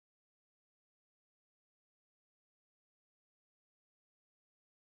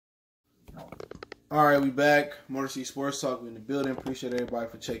All right, we back. Motor City Sports Talk. We in the building. Appreciate everybody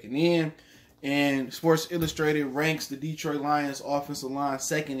for checking in. And Sports Illustrated ranks the Detroit Lions offensive line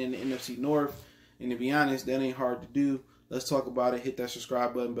second in the NFC North. And to be honest, that ain't hard to do. Let's talk about it. Hit that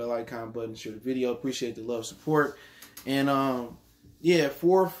subscribe button, bell icon button, share the video. Appreciate the love, support. And yeah,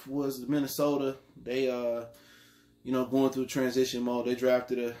 fourth was Minnesota. They going through transition mode. They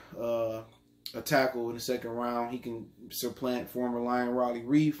drafted a tackle in the second round. He can supplant former Lion Riley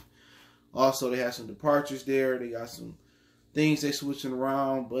Reef. Also, they had some departures there. They got some things they switching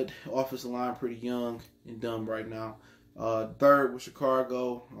around, but offensive line pretty young and dumb right now. Third was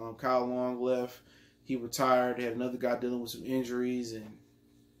Chicago. Kyle Long left. He retired. They had another guy dealing with some injuries and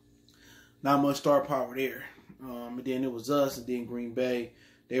not much star power there. And then it was us, and then Green Bay.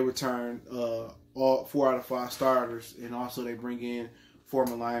 They returned all 4 out of 5 starters, and also they bring in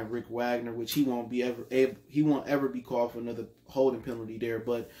former Lion Rick Wagner, which he won't ever be called for another holding penalty there,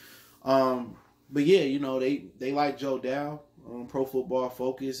 but yeah, they like Joe Dow on Pro Football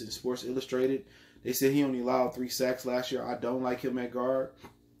Focus and Sports Illustrated. They said he only allowed 3 sacks last year. I don't like him at guard.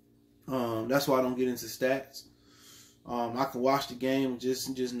 That's why I don't get into stats. I can watch the game and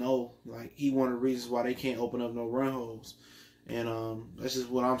just know, like, he one of the reasons why they can't open up no run holes. And that's just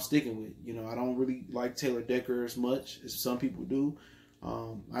what I'm sticking with. I don't really like Taylor Decker as much as some people do.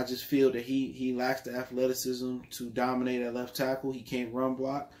 I just feel that he lacks the athleticism to dominate at left tackle. He can't run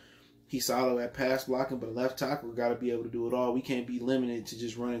block. He's solid at pass blocking, but a left tackle got to be able to do it all. We can't be limited to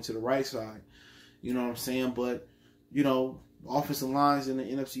just running to the right side. You know what I'm saying? But, offensive lines in the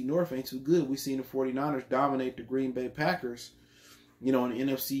NFC North ain't too good. We seen the 49ers dominate the Green Bay Packers, in the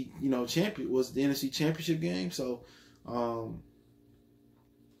NFC, was the NFC Championship game. So, a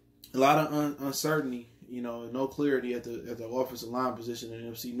lot of uncertainty, no clarity at the offensive line position in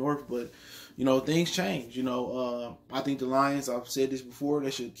the NFC North. But, things change. I think the Lions, I've said this before,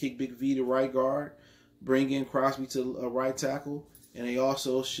 they should kick Big V to right guard, bring in Crosby to a right tackle, and they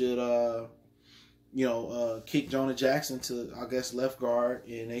also should, kick Jonah Jackson to, I guess, left guard,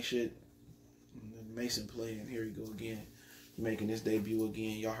 and they should, Mason playing, here he go again. He's making his debut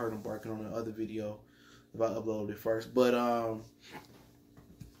again. Y'all heard him barking on the other video if I uploaded it first. But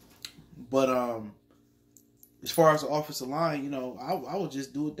as far as the offensive line, I would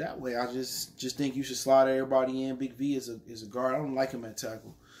just do it that way. I just think you should slide everybody in. Big V is a guard. I don't like him at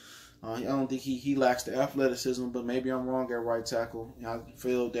tackle. I don't think he lacks the athleticism, but maybe I'm wrong at right tackle. I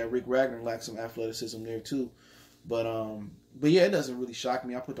feel that Rick Wagner lacks some athleticism there too. But yeah, it doesn't really shock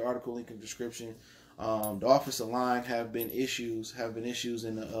me. I put the article link in the description. The offensive line have been issues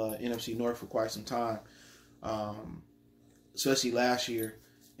in the NFC North for quite some time, especially last year.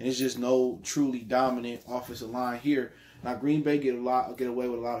 And it's just no truly dominant offensive line here. Now Green Bay get away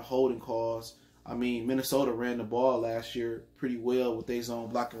with a lot of holding calls. I mean, Minnesota ran the ball last year pretty well with their zone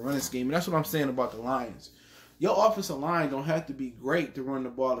blocking running scheme. And that's what I'm saying about the Lions. Your offensive line don't have to be great to run the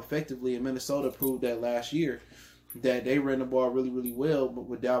ball effectively. And Minnesota proved that last year, that they ran the ball really, really well, but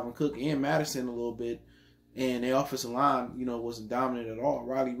with Dalvin Cook and Madison a little bit. And their offensive line, wasn't dominant at all.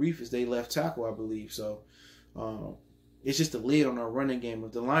 Riley Reef is their left tackle, I believe. So, it's just a lid on our running game.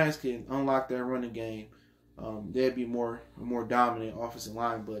 If the Lions can unlock their running game, they'd be a more dominant offensive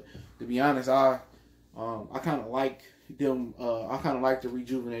line. But to be honest, I kind of like them. I kind of like the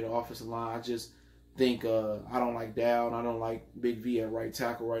rejuvenated offensive line. I just think I don't like Dow and I don't like Big V at right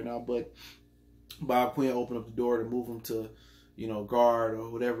tackle right now. But Bob Quinn opened up the door to move him to, guard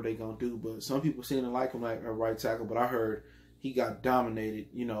or whatever they gonna do. But some people seem to like him at right tackle. But I heard he got dominated,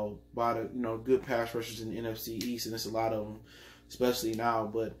 by the, good pass rushers in the NFC East, and it's a lot of them, especially now.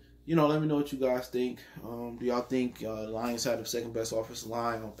 But, let me know what you guys think. Do y'all think the Lions had the second best offensive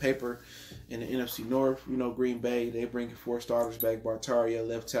line on paper in the NFC North? Green Bay, they bringing 4 starters back. Bartaria,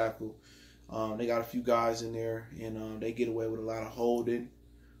 left tackle. They got a few guys in there, and they get away with a lot of holding.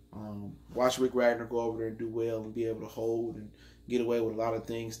 Watch Rick Wagner go over there and do well and be able to hold and get away with a lot of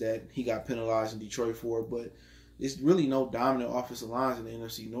things that he got penalized in Detroit for. But it's really no dominant offensive lines in the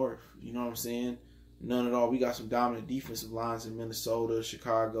NFC North. You know what I'm saying? None at all. We got some dominant defensive lines in Minnesota,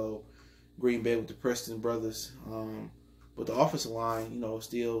 Chicago, Green Bay with the Preston brothers. But the offensive line,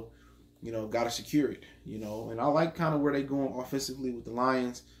 still, got to secure it, And I like kind of where they're going offensively with the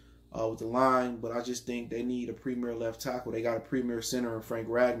Lions, with the line. But I just think they need a premier left tackle. They got a premier center in Frank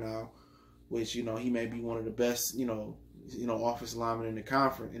Ragnow, which, he may be one of the best, offensive linemen in the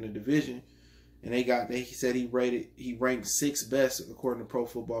conference, in the division. And they said he ranked 6th best according to Pro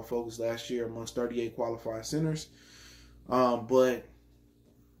Football Focus last year amongst 38 qualified centers. But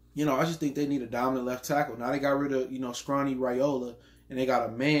I just think they need a dominant left tackle. Now they got rid of scrawny Raiola, and they got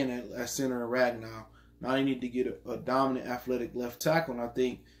a man at center in Ragnow. Now they need to get a dominant athletic left tackle, and I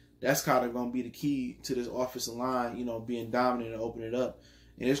think that's kind of going to be the key to this offensive line, you know, being dominant and opening it up.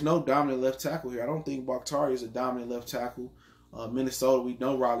 And there's no dominant left tackle here. I don't think Bakhtiari is a dominant left tackle. Minnesota, we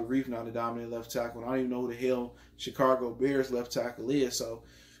know Riley Reef not a dominant left tackle. And I don't even know who the hell Chicago Bears left tackle is. So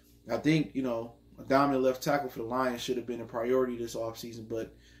I think, you know, a dominant left tackle for the Lions should have been a priority this offseason.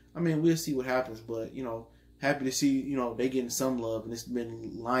 But, I mean, we'll see what happens. But, you know, happy to see, you know, they getting some love. And it's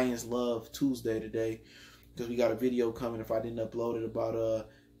been Lions Love Tuesday today, because we got a video coming, if I didn't upload it, about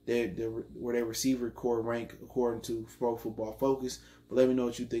where their receiver core rank according to Pro Football Focus. But let me know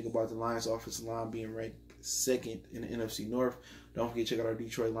what you think about the Lions offensive line being ranked second in the NFC North. Don't forget to check out our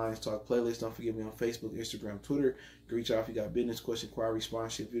Detroit Lions Talk playlist. Don't forget me on Facebook, Instagram, Twitter. You can reach out if you got business, question, inquiry,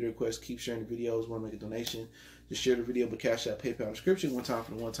 sponsorship, video requests. Keep sharing the videos. Want to make a donation? Just share the video, but Cash App, PayPal description. One time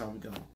for the one time we go.